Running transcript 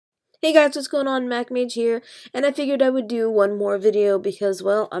Hey guys, what's going on? MacMage here, and I figured I would do one more video because,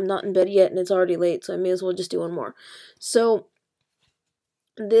 well, I'm not in bed yet and it's already late, so I may as well just do one more. So,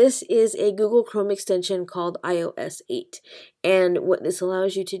 this is a Google Chrome extension called iOS 8, and what this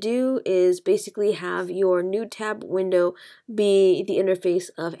allows you to do is basically have your new tab window be the interface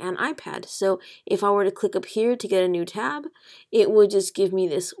of an iPad. So, if I were to click up here to get a new tab, it would just give me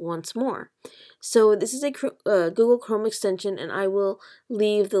this once more. So this is a Google Chrome extension, and I will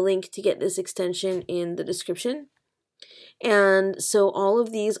leave the link to get this extension in the description. And so all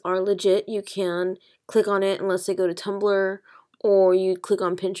of these are legit. You can click on it and let's say go to Tumblr, or you click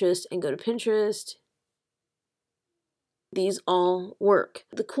on Pinterest and go to Pinterest. These all work.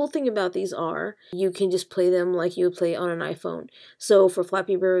 The cool thing about these are you can just play them like you would play on an iPhone. So for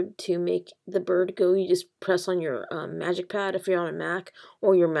Flappy Bird to make the bird go, you just press on your magic pad if you're on a Mac,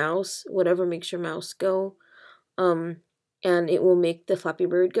 or your mouse, whatever makes your mouse go, and it will make the Flappy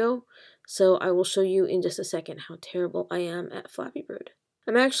Bird go. So I will show you in just a second how terrible I am at Flappy Bird.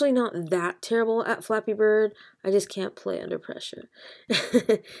 I'm actually not that terrible at Flappy Bird, I just can't play under pressure.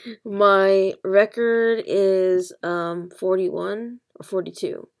 My record is 41 or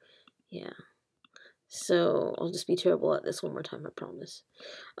 42. Yeah. So I'll just be terrible at this one more time, I promise.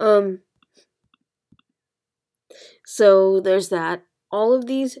 So there's that. All of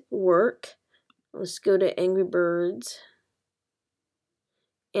these work. Let's go to Angry Birds.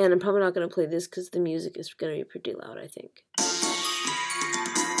 And I'm probably not going to play this because the music is going to be pretty loud, I think.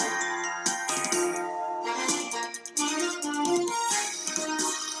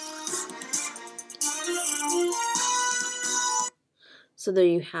 So there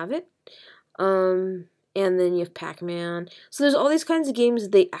you have it. And then you have Pac-Man. So there's all these kinds of games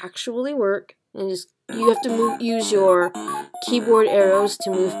that they actually work, and just you have to use your keyboard arrows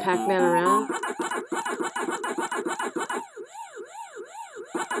to move Pac-Man around.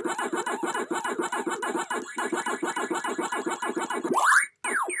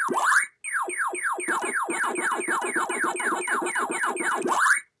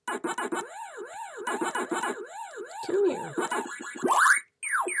 Come here.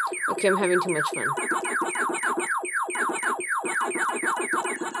 Okay, I'm having too much fun.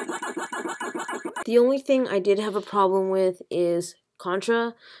 The only thing I did have a problem with is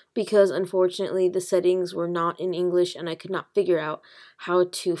Contra, because unfortunately the settings were not in English and I could not figure out how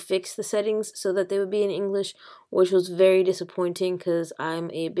to fix the settings so that they would be in English, which was very disappointing because I'm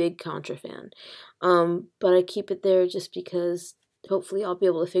a big Contra fan. But I keep it there just because hopefully I'll be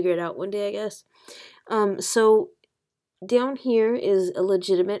able to figure it out one day, I guess. So down here is a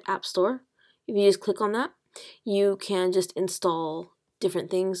legitimate app store. If you just click on that, you can just install different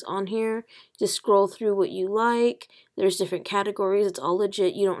things on here. Just scroll through what you like. There's different categories. It's all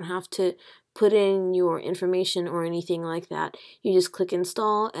legit. You don't have to put in your information or anything like that. You just click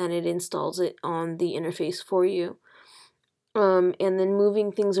install and it installs it on the interface for you. And then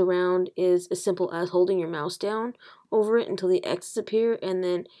moving things around is as simple as holding your mouse down over it until the X's appear, and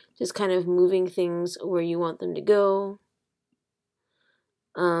then just kind of moving things where you want them to go.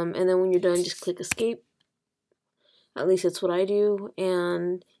 And then when you're done, just click escape. At least that's what I do.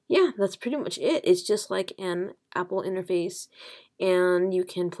 And yeah, that's pretty much it. It's just like an Apple interface, and you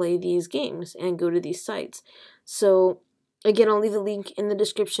can play these games and go to these sites. So again, I'll leave a link in the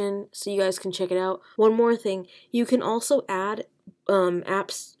description so you guys can check it out. One more thing, you can also add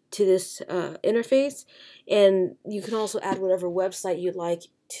apps to this interface, and you can also add whatever website you'd like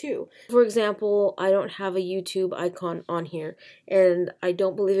too. For example, I don't have a YouTube icon on here, and I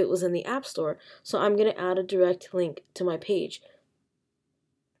don't believe it was in the App Store, so I'm going to add a direct link to my page.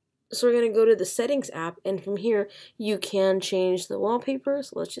 So we're going to go to the Settings app, and from here you can change the wallpaper.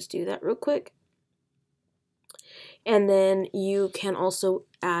 So let's just do that real quick. And then you can also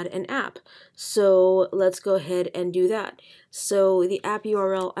add an app. So let's go ahead and do that. So the app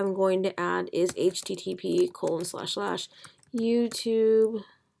URL I'm going to add is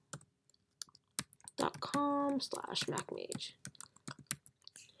http://youtube.com/MacMage.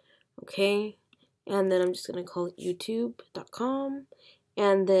 Okay, and then I'm just going to call it youtube.com.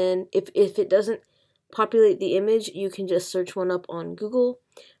 And then if it doesn't populate the image, you can just search one up on Google.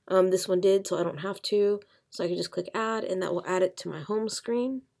 This one did, so I don't have to. So I can just click add, and that will add it to my home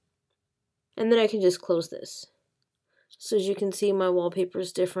screen. And then I can just close this. So as you can see, my wallpaper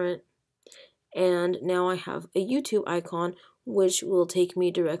is different. And now I have a YouTube icon, which will take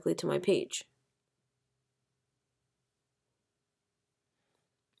me directly to my page.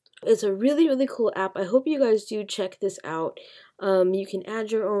 It's a really, really cool app. I hope you guys do check this out. You can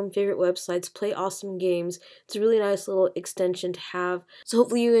add your own favorite websites, play awesome games. It's a really nice little extension to have. So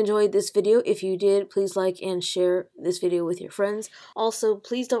hopefully you enjoyed this video. If you did, please like and share this video with your friends. Also,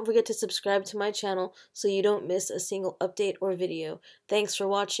 please don't forget to subscribe to my channel so you don't miss a single update or video. Thanks for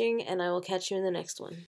watching, and I will catch you in the next one.